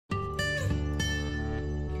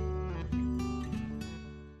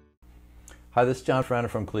Hi, this is John Franta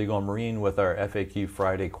from Colligo Marine with our FAQ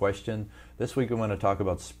Friday question. This week I'm going to talk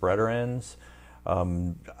about spreader ends.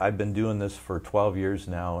 I've been doing this for 12 years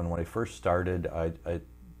now, and when I first started, I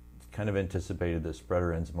kind of anticipated that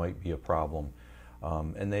spreader ends might be a problem.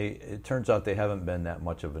 It turns out they haven't been that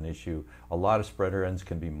much of an issue. A lot of spreader ends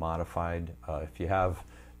can be modified. If you have,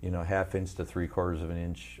 ½ inch to 3/4 of an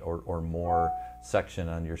inch or more section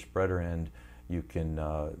on your spreader end, you can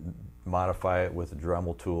modify it with a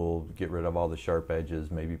Dremel tool, get rid of all the sharp edges,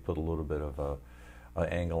 maybe put a little bit of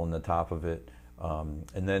a angle in the top of it,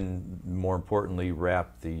 and then more importantly,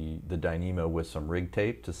 wrap the Dyneema with some rig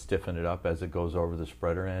tape to stiffen it up as it goes over the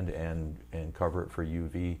spreader end and cover it for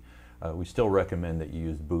UV. We still recommend that you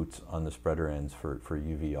use boots on the spreader ends for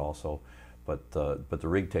UV also, but the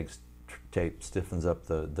rig tape stiffens up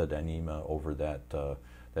the Dyneema over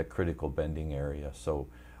that critical bending area. So.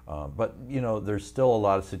 But there's still a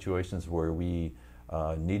lot of situations where we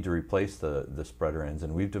need to replace the spreader ends,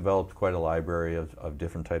 and we've developed quite a library of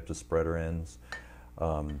different types of spreader ends.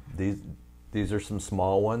 These are some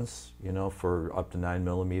small ones, for up to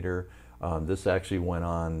 9mm. This actually went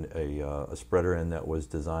on a spreader end that was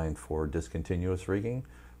designed for discontinuous rigging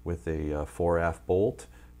with a 4-aft bolt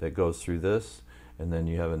that goes through this, and then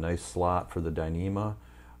you have a nice slot for the Dyneema.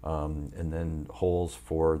 And then holes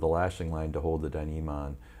for the lashing line to hold the Dyneema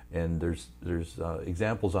on. And there's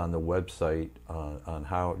examples on the website on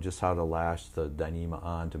how to lash the Dyneema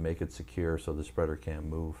on to make it secure so the spreader can't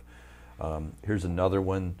move. Here's another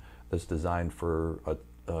one that's designed for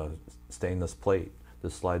a stainless plate.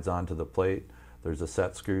 This slides onto the plate. There's a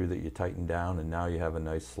set screw that you tighten down, and now you have a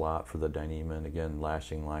nice slot for the Dyneema, and again,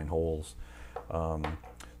 lashing line holes.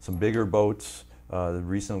 Some bigger boats.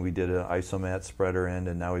 Recently we did an isomat spreader end,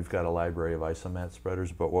 and now we've got a library of isomat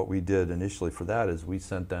spreaders. But what we did initially for that is we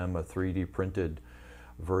sent them a 3D printed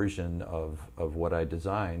version of what I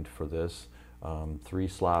designed for this. 3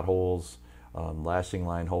 slot holes, lashing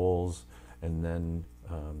line holes, and then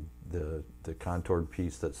the contoured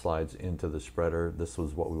piece that slides into the spreader. This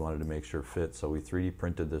was what we wanted to make sure fit, so we 3D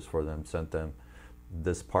printed this for them, sent them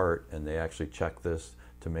this part, and they actually checked this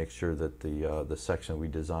to make sure that the section we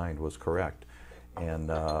designed was correct. And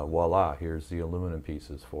voila, here's the aluminum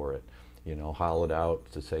pieces for it, hollowed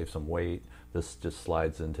out to save some weight. This just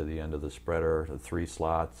slides into the end of the spreader, the 3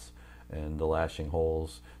 slots and the lashing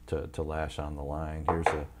holes to lash on the line. Here's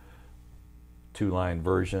a 2-line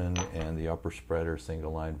version, and the upper spreader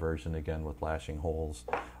single line version, again with lashing holes.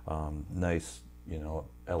 Nice,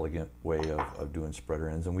 elegant way of doing spreader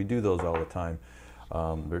ends, and we do those all the time.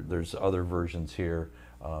 There's other versions here.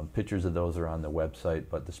 Pictures of those are on the website,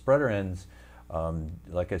 but the spreader ends,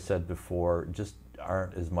 like I said before, just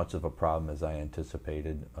aren't as much of a problem as I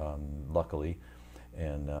anticipated, luckily.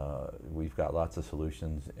 And we've got lots of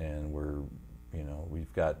solutions, and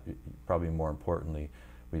we've got, probably more importantly,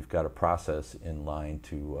 we've got a process in line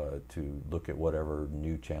to look at whatever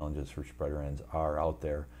new challenges for spreader ends are out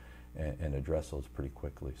there and address those pretty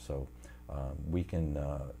quickly. So we can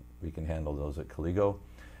handle those at Colligo,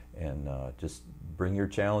 and just bring your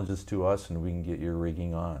challenges to us and we can get your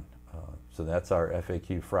rigging on. So that's our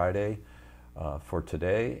FAQ Friday for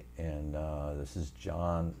today, and this is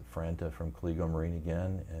John Franta from Colligo Marine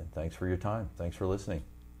again, and thanks for your time. Thanks for listening.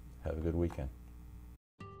 Have a good weekend.